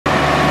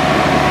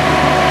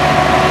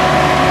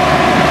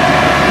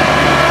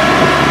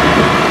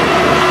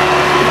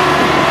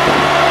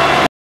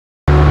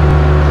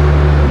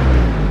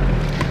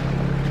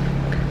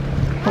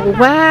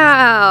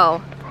Wow.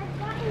 I've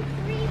gotten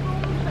 3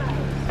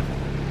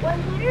 bullseyes.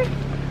 One here,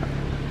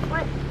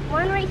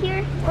 one right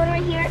here, one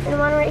right here, and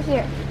one right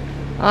here.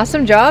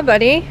 Awesome job,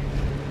 buddy.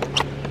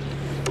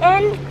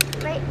 And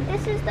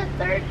this is the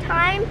 3rd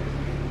time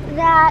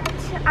that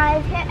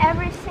I've hit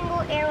every single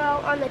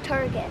arrow on the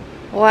target.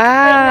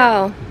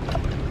 Wow.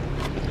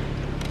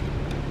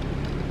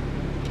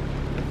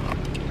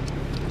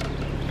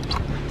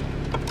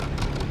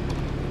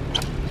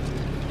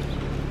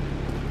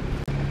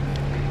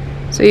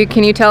 So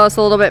can you tell us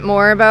a little bit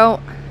more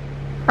about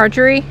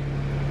archery? You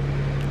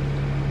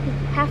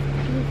have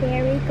to be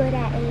very good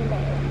at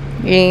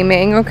aiming.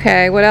 Aiming,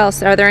 okay. What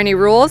else? Are there any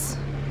rules?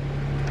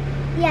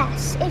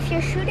 Yes, if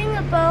you're shooting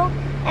a bow,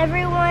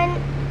 everyone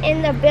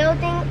in the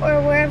building or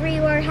wherever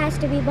you are has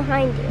to be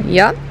behind you.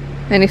 Yep.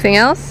 Anything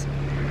else?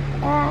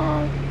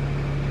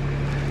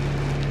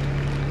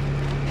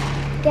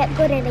 Get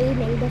good at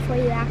aiming before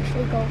you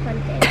actually go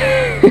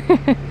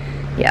hunting.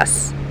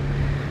 Yes.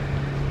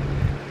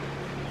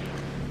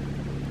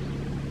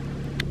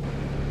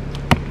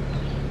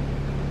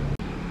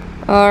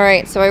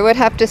 Alright, so I would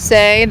have to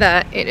say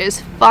that it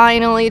is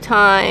finally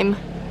time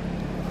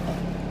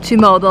to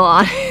mow the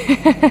lawn.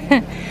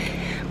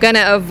 I'm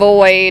gonna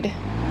avoid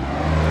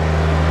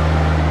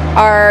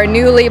our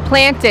newly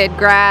planted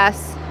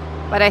grass,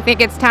 but I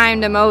think it's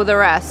time to mow the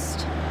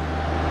rest.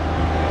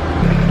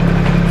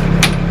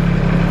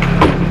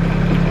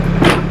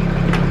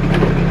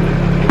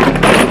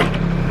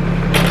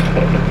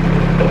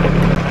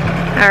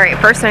 Alright,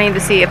 first I need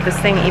to see if this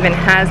thing even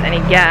has any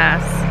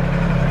gas.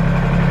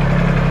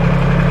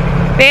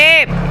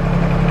 Babe,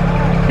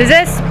 does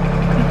this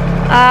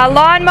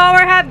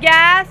lawnmower have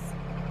gas?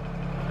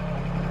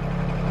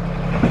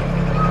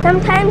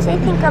 Sometimes they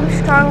think I'm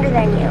stronger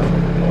than you.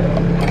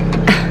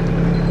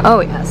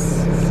 Oh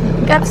yes.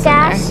 Got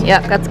gas?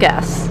 Yep, that's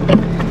gas.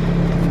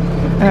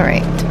 All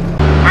right.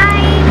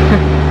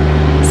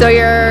 Hi. So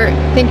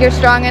think you're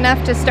strong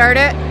enough to start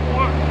it?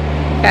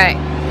 Yeah.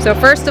 Okay. So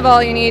first of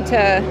all, you need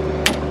to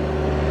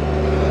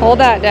hold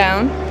that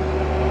down.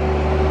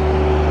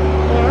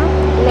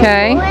 Yeah.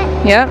 Okay.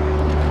 Yep.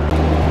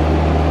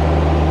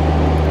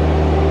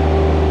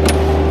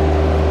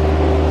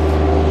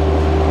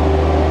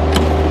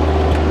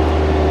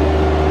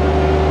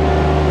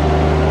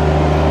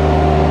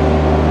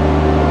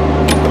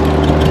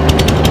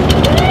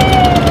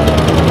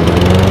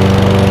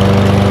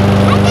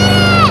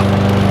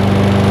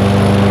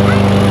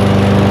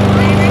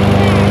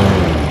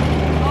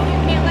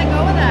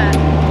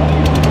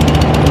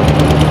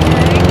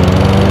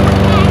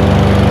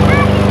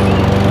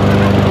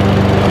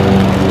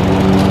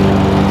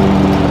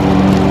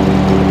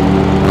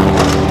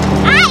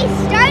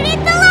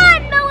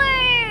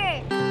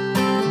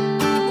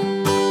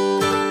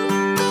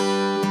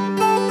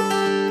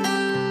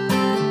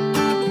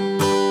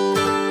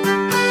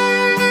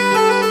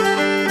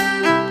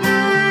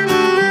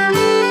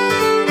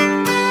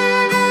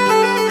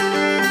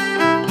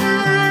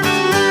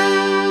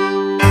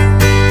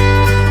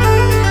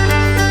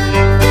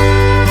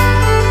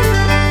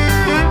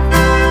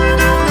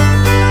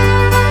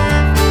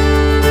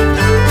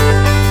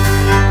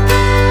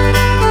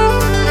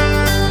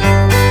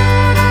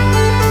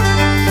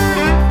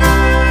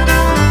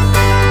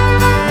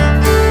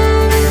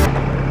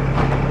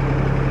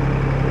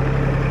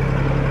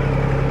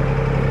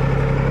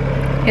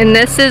 And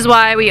this is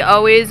why we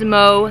always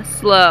mow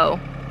slow.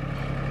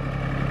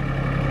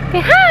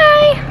 Say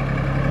hi!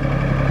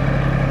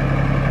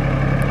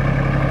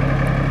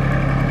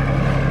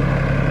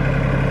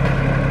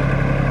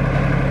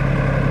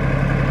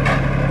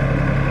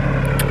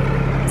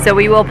 So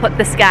we will put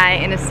this guy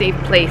in a safe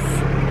place.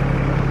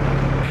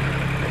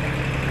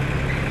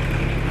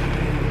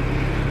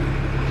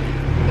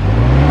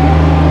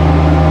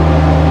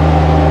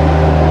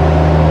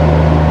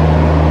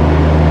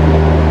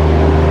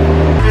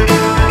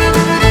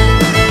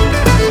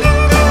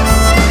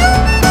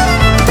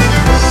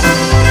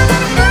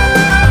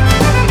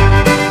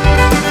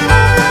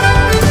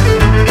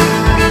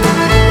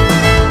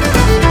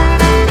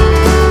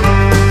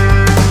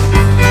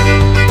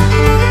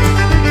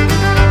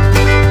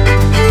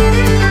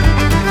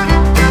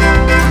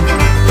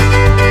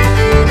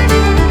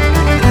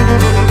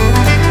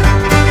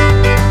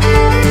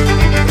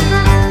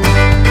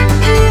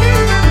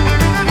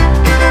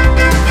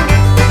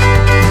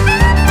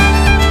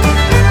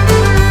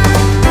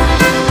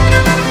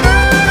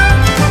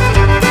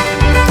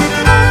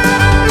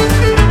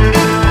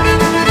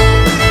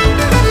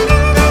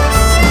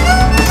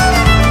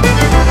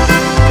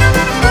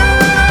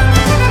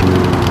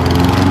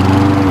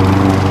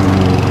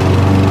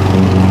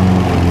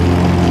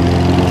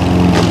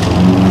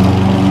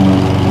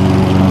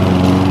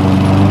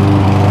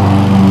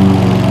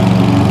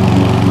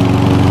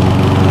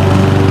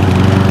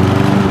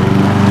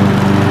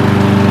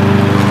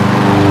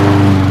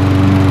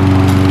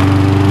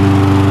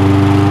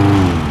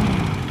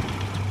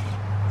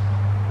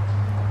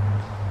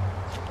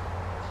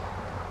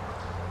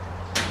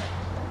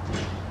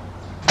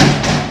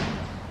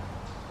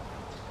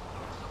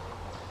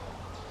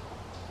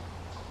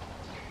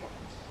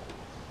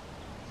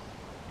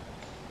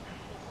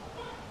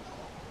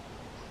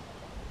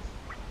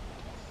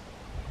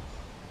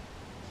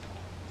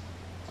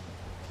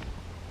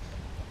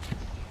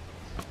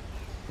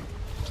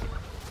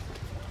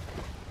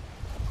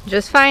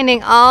 Just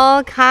finding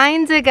all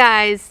kinds of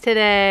guys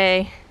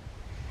today.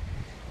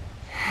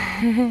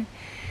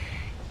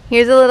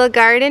 Here's a little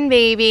garden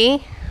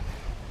baby.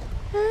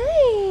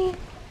 Hi.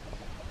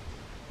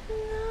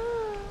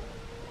 Hello.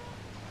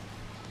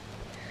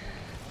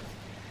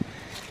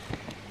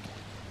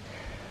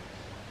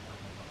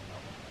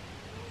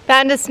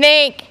 Found a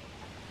snake.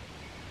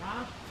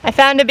 Huh? I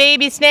found a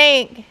baby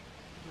snake.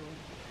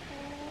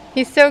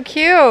 He's so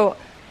cute.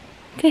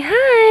 Say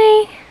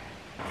hi.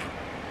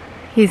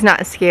 He's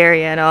not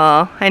scary at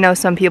all. I know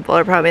some people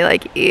are probably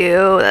like,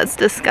 ew, that's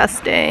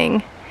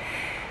disgusting.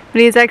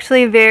 But he's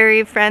actually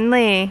very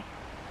friendly.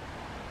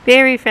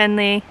 Very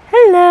friendly.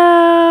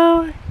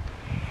 Hello.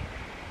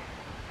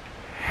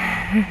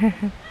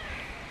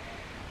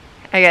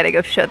 I gotta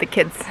go show the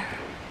kids.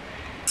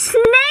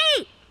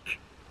 Snake!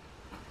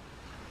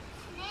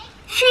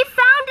 She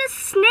found a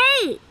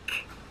snake!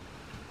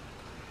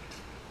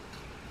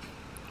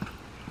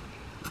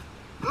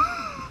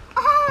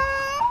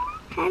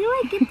 How do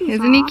I get these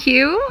Isn't off? he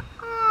cute?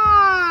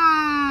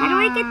 How do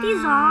I get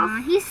these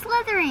off? He's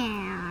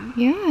slithering.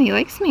 Yeah, he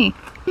likes me.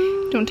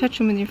 Don't touch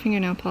him with your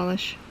fingernail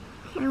polish.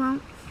 I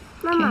won't.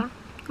 Mama,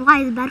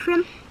 why is it bad for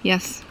him?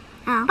 Yes.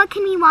 Oh. But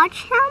can we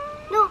watch him?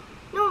 No,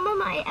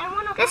 Mama, I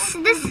want to.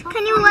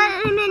 Can you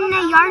let him in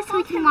the yard so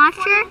we can watch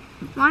him?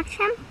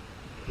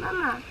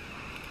 Mama,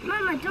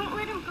 don't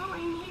let him go.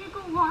 I need to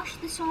go wash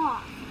this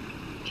off.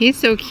 He's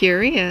so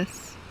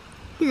curious.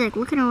 He's like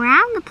looking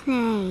around the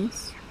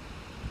place.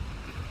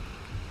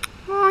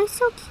 Oh, he's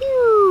so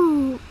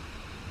cute.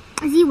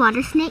 Is he a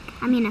water snake?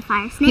 I mean a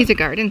fire snake? He's a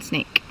garden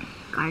snake.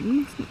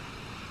 Garden snake.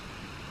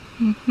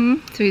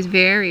 So he's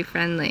very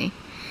friendly.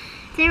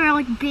 They were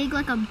like big,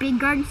 like a big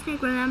garden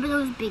snake. Remember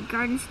those big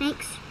garden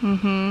snakes?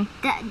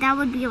 That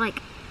would be like,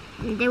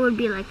 they would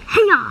be like,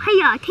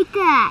 hey-ya, take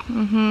that.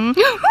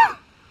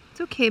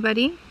 It's okay,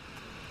 buddy.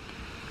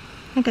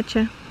 I got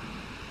you.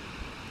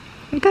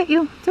 I got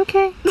you. It's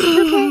okay.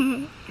 It's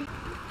okay.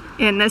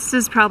 And this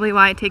is probably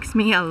why it takes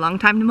me a long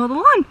time to mow the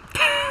lawn.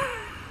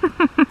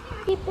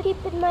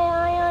 Keeping my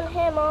eye on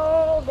him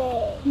all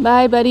day.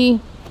 Bye, buddy.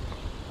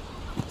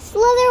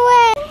 Slither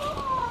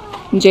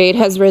away. Jade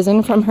has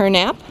risen from her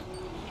nap.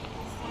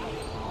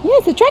 Yeah,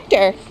 it's a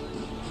tractor.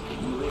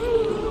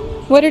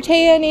 What are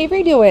Taya and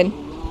Avery doing?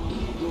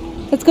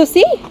 Let's go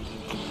see.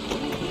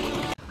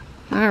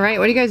 All right,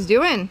 what are you guys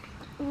doing?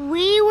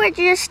 We were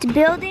just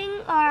building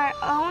our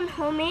own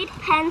homemade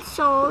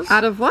pencils.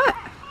 Out of what?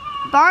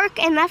 Bark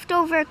and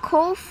leftover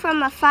coal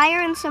from a fire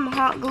and some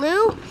hot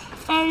glue.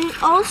 And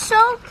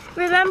also,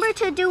 remember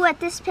to do what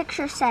this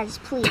picture says,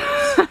 please.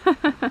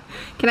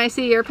 Can I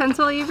see your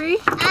pencil, Avery?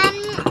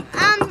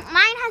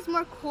 Mine has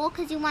more coal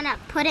because you want to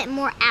put it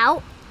more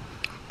out.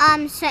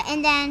 And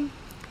then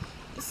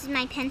this is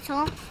my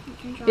pencil.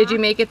 Did you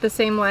make it the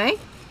same way?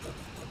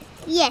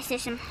 Yes,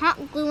 there's some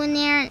hot glue in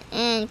there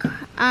and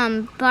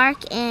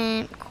bark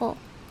and coal.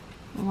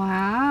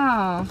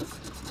 Wow.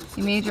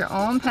 You made your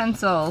own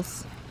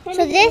pencils.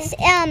 So this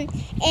and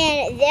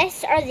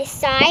this are the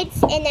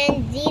sides, and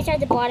then these are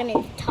the bottom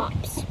and the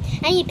tops.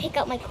 I need to pick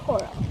up my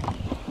coral.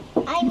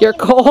 Your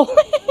coal?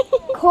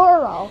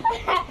 Coral.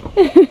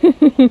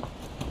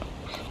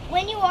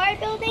 When you are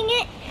building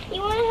it,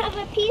 you want to have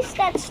a piece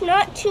that's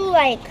not too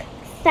like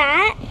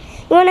fat.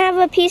 You want to have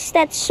a piece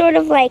that's sort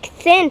of like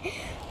thin,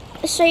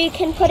 so you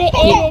can put it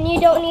in, and you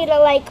don't need to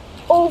like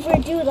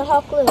overdo the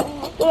hot glue.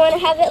 You want to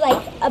have it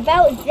like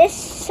about this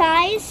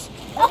size.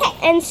 Okay.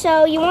 And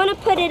so you want to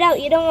put it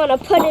out. You don't want to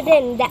put it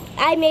in.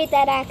 I made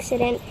that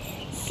accident.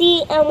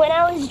 See, when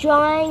I was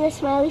drawing the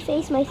smiley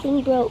face, my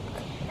thing broke.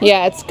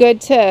 Yeah, it's good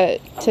to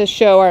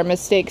show our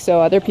mistakes so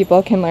other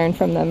people can learn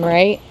from them,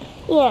 right?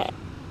 Yeah.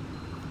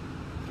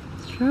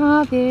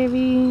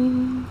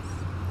 Strawberries.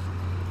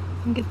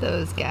 Look at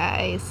those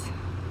guys.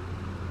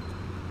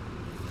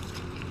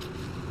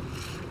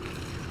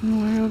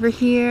 More over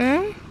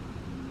here.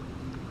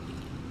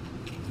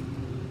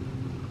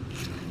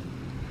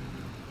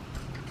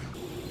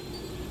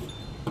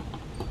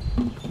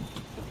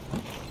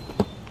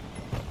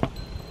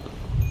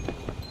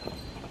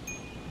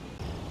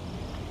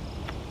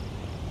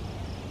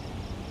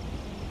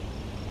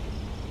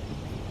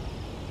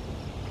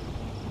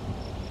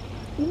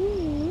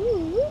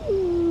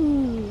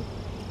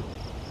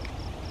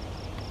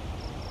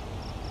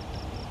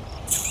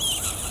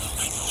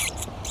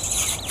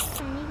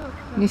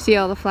 You see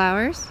all the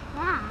flowers?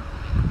 Yeah.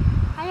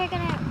 How are you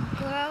gonna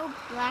grow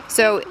black?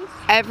 So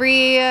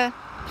every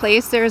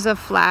place there's a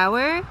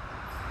flower,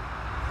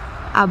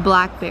 a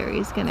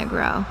blackberry's gonna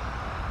grow.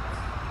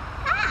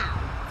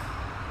 How?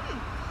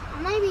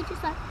 Maybe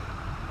just like.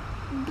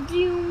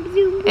 Zoom,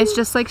 zoom. It's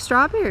just like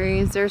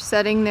strawberries. They're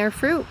setting their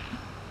fruit.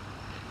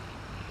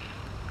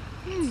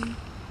 I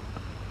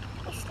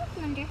still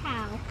wonder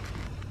how.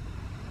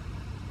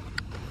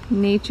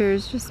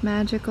 Nature's just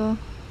magical.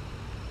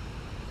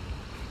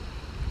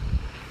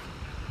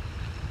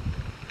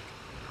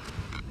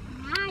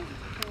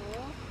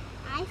 Magical.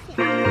 I think.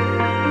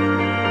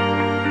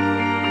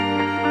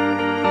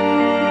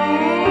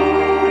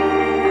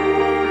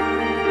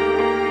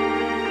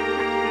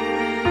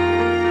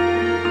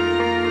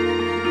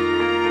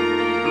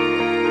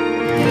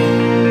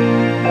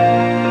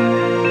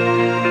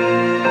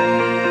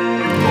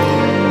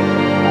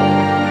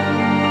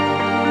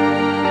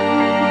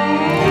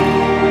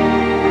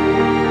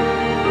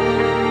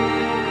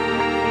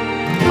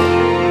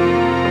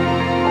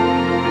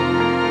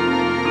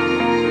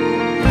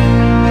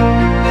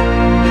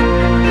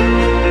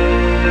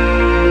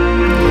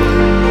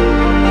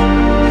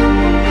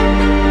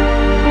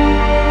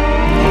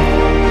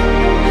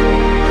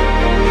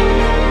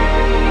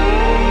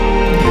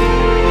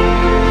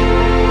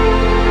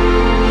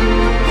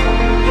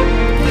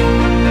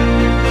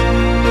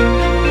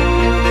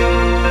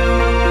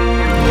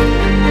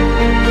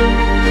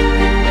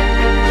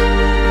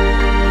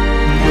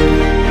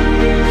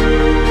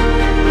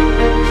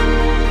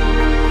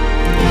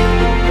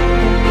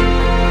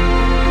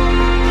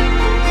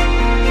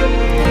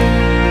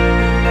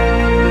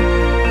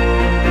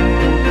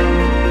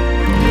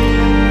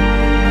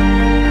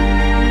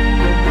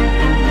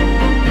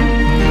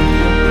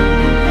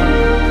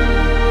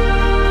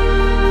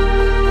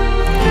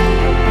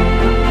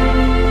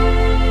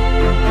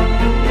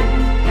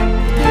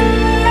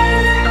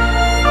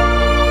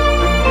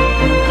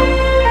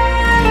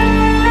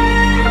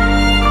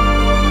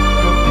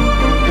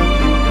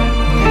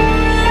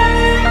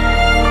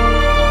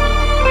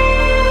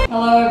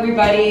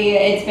 everybody.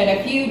 It's been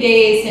a few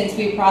days since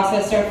we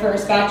processed our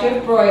first batch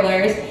of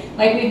broilers.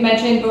 Like we've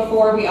mentioned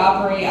before, we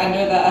operate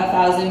under the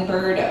 1,000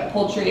 bird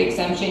poultry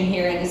exemption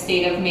here in the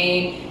state of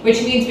Maine,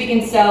 which means we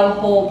can sell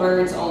whole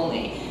birds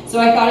only. So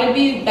I thought it'd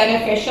be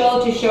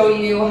beneficial to show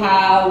you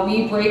how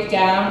we break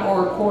down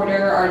or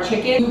quarter our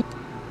chickens.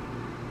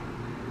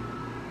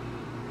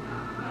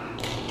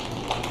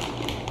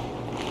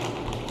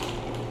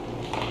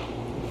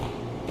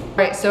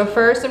 Alright, so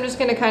first I'm just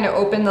going to kind of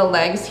open the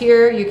legs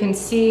here. You can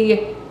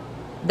see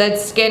that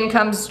skin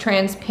comes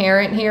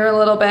transparent here a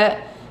little bit.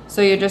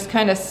 So you just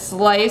kind of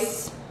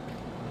slice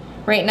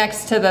right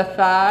next to the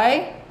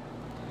thigh.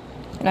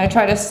 And I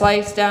try to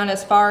slice down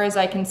as far as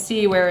I can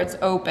see where it's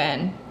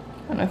open.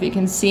 I don't know if you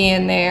can see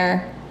in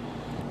there.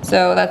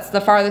 So that's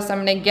the farthest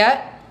I'm going to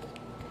get.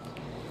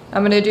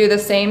 I'm going to do the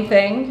same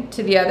thing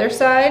to the other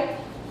side.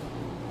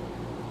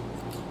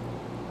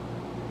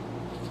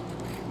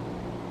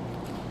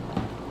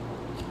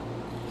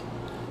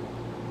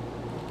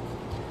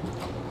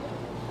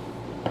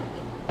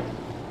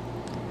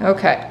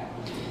 Okay,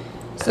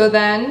 so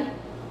then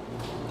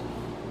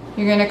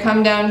you're gonna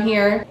come down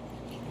here,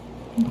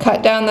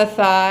 cut down the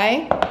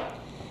thigh,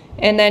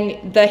 and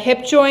then the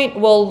hip joint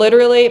will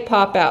literally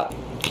pop out.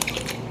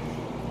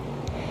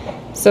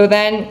 So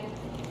then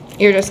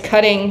you're just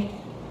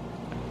cutting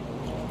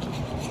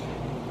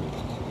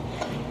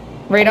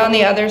right on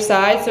the other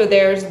side. So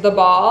there's the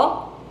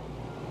ball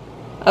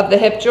of the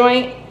hip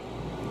joint,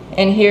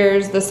 and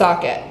here's the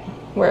socket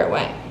where it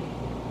went.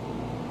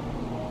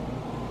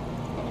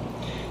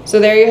 So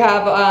there you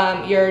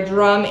have your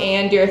drum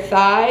and your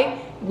thigh.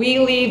 We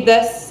leave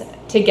this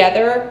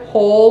together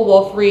whole.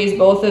 We'll freeze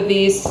both of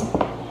these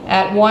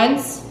at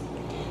once.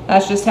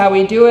 That's just how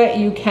we do it.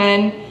 You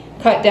can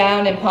cut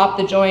down and pop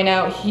the joint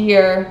out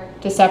here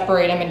to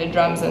separate them into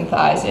drums and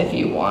thighs if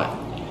you want.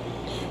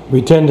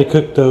 We tend to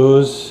cook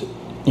those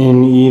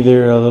in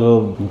either a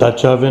little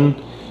Dutch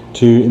oven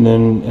and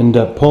then end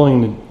up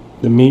pulling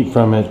the meat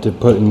from it to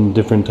put in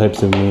different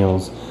types of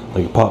meals,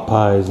 like pot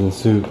pies and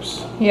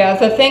soups. Yeah,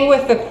 the thing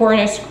with the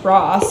Cornish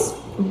cross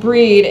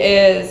breed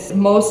is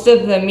most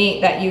of the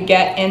meat that you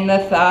get in the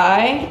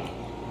thigh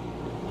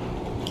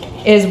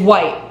is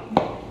white.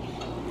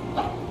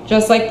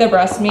 Just like the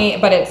breast meat,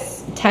 but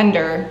it's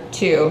tender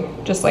too,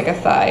 just like a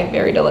thigh,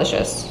 very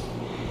delicious.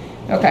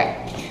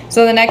 Okay,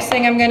 so the next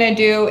thing I'm gonna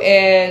do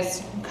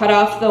is cut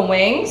off the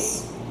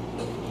wings.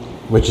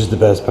 Which is the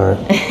best part?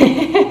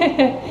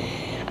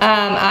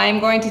 I'm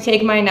going to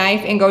take my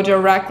knife and go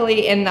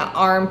directly in the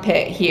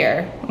armpit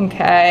here,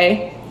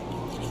 okay?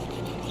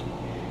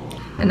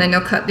 And then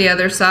you'll cut the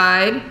other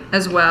side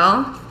as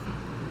well.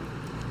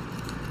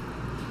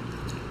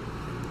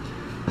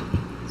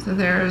 So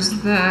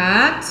there's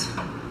that.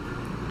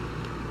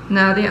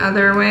 Now the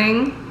other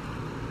wing.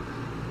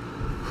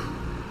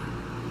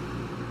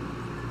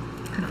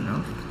 I don't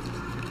know.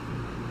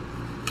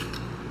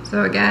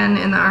 So again,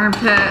 in the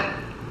armpit.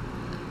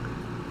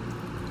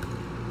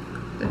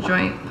 The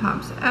joint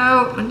pops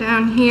out and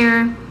down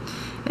here,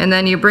 and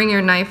then you bring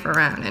your knife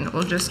around and it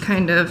will just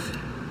kind of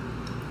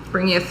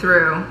bring you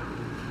through.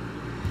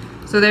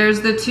 So there's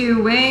the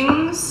two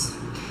wings.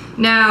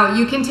 Now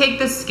you can take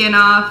the skin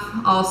off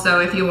also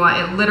if you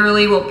want. It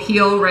literally will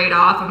peel right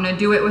off. I'm gonna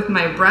do it with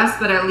my breast,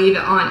 but I leave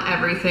it on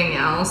everything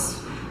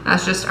else.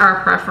 That's just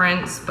our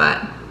preference.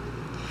 But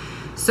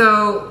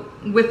so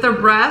with the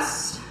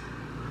breast,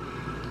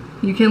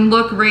 you can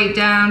look right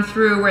down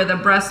through where the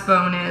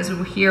breastbone is,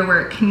 here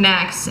where it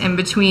connects in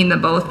between the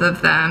both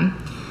of them.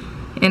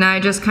 And I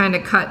just kind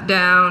of cut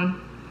down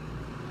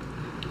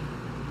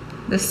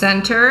the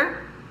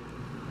center.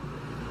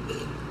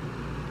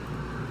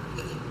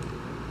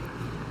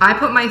 I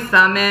put my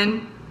thumb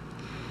in.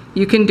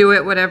 You can do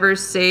it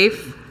whatever's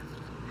safe.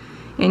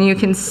 And you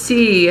can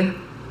see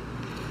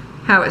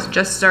how it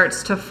just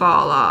starts to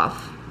fall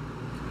off.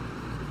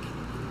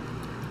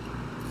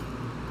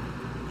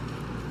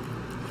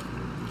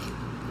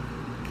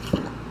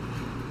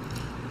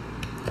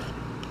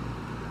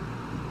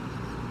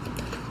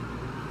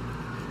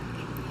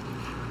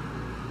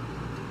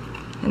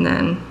 And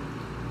then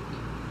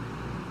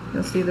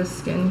you'll see the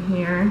skin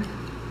here.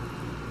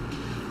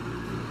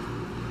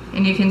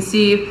 And you can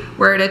see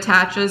where it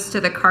attaches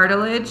to the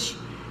cartilage.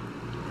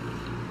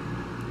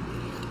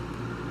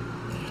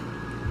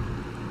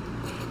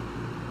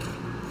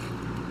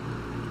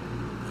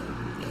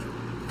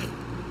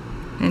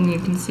 And you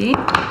can see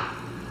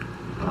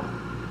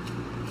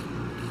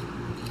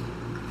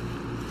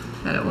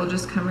that it will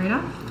just come right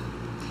off.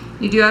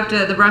 You do have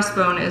to, the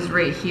breastbone is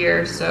right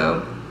here,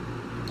 so.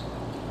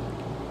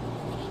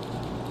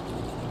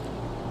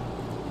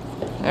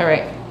 All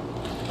right,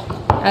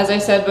 as I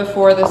said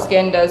before, the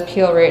skin does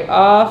peel right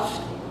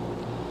off.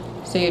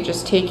 So you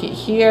just take it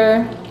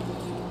here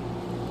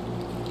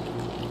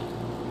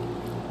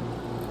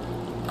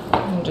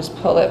and just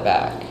pull it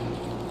back.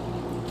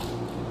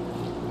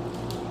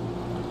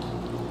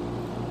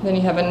 Then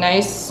you have a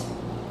nice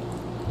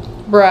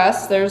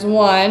breast. There's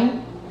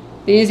one.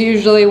 These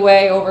usually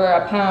weigh over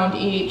a pound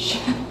each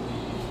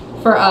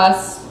for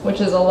us, which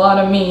is a lot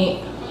of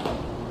meat.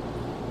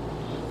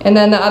 And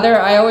then the other,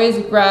 I always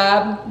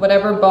grab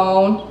whatever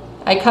bone.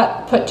 I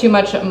put too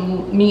much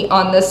meat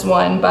on this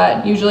one,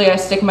 but usually I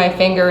stick my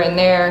finger in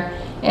there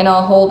and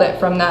I'll hold it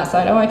from that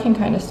side. Oh, I can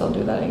kind of still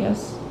do that, I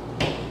guess.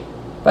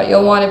 But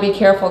you'll want to be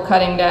careful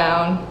cutting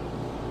down.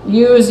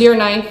 Use your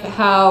knife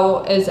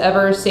how is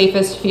ever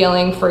safest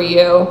feeling for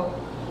you.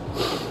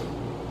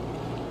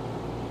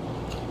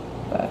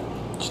 But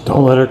just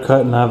don't let her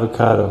cut an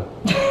avocado.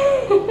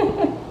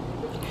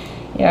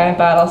 yeah, I have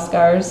battle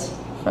scars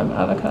from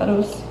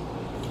avocados.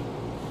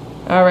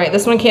 All right,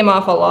 this one came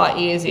off a lot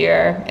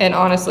easier and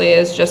honestly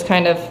is just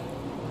kind of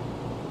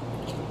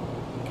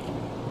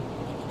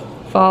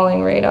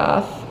falling right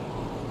off.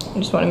 You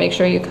just want to make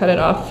sure you cut it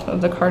off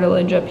of the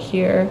cartilage up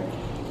here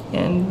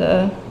and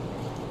the...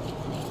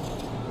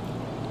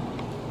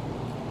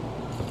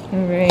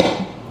 All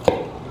right.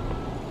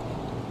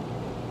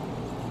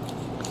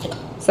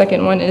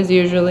 Second one is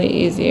usually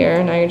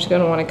easier. Now you're just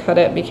going to want to cut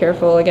it. Be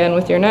careful again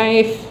with your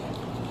knife.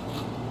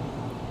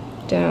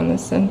 Down the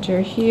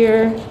center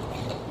here.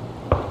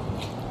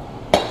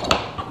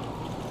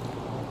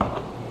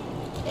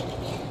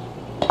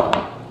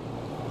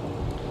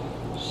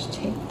 Just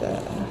take the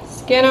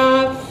skin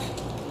off.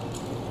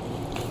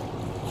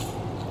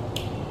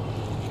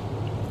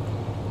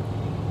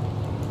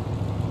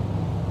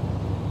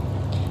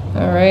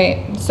 All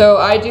right, so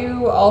I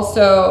do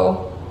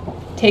also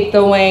take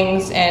the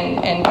wings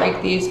and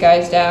break these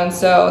guys down.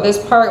 So this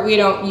part we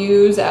don't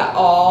use at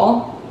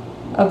all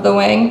of the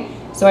wing.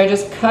 So I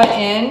just cut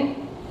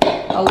in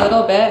a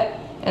little bit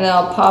and then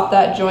I'll pop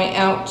that joint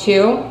out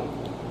too.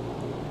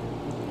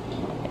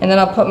 And then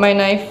I'll put my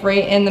knife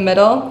right in the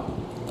middle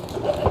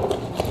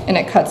and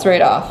it cuts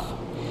right off.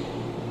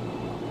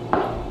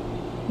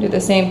 Do the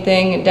same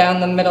thing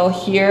down the middle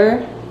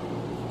here.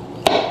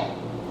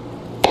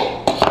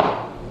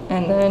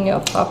 And then you'll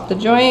pop the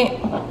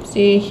joint,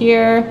 see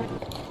here,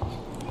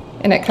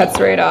 and it cuts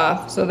right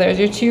off. So there's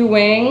your two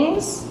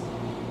wings.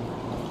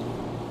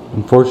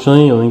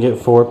 Unfortunately, you only get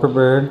 4 per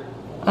bird.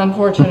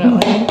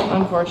 Unfortunately,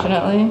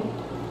 unfortunately.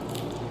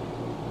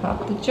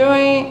 Pop the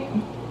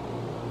joint.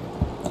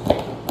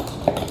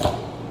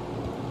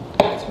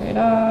 Cuts right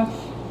off.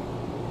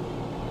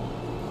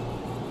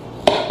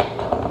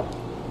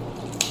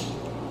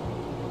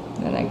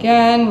 Then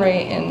again,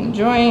 right in the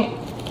joint.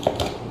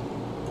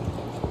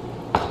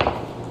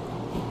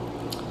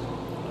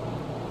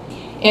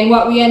 And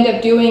what we end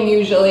up doing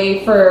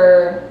usually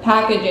for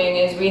packaging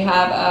is we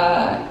have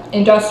a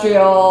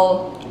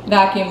industrial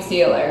vacuum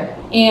sealer.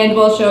 And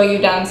we'll show you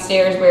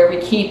downstairs where we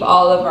keep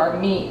all of our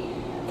meat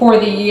for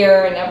the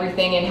year and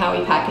everything and how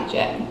we package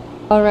it.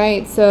 All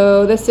right,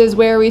 so this is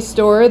where we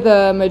store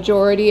the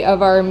majority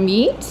of our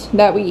meat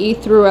that we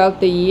eat throughout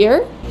the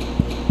year.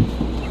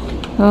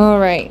 All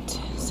right,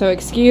 so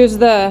excuse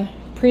the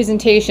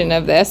presentation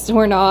of this.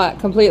 We're not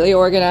completely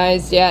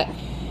organized yet.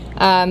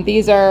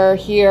 These are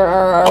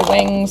our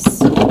wings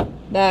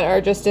that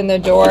are just in the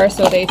door,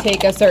 so they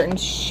take a certain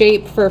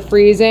shape for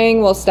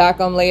freezing. We'll stack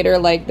them later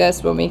like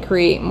this when we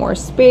create more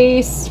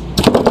space.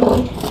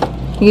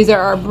 These are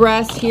our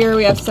breasts here.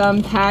 We have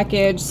some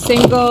packaged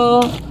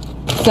single,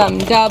 some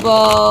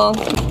double.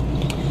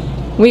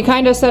 We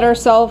kind of set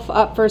ourselves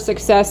up for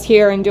success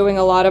here in doing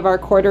a lot of our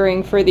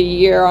quartering for the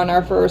year on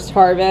our first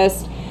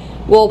harvest.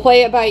 We'll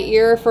play it by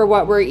ear for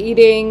what we're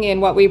eating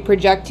and what we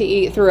project to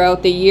eat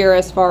throughout the year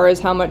as far as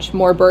how much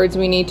more birds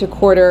we need to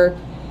quarter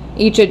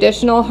each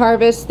additional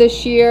harvest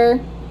this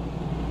year.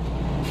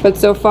 But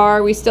so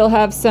far we still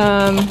have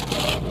some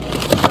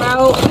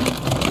trout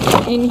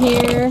in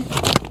here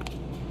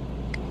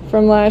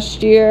from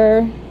last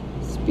year.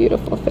 It's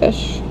beautiful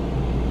fish.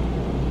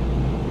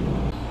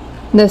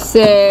 This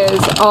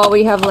is all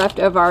we have left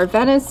of our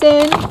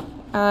venison.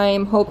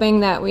 I'm hoping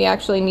that we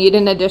actually need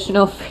an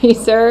additional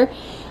freezer.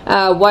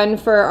 One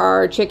for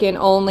our chicken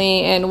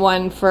only and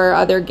one for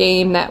other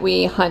game that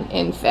we hunt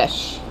and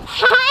fish.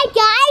 Hi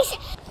guys!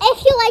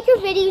 If you like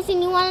our videos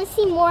and you want to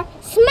see more,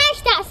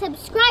 smash that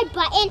subscribe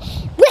button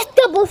with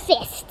double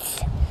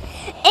fists.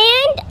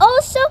 And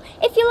also,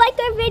 if you like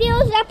our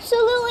videos,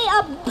 absolutely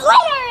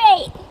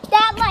obliterate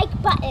that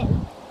like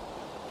button.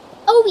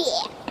 Oh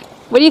yeah.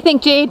 What do you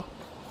think, Jade?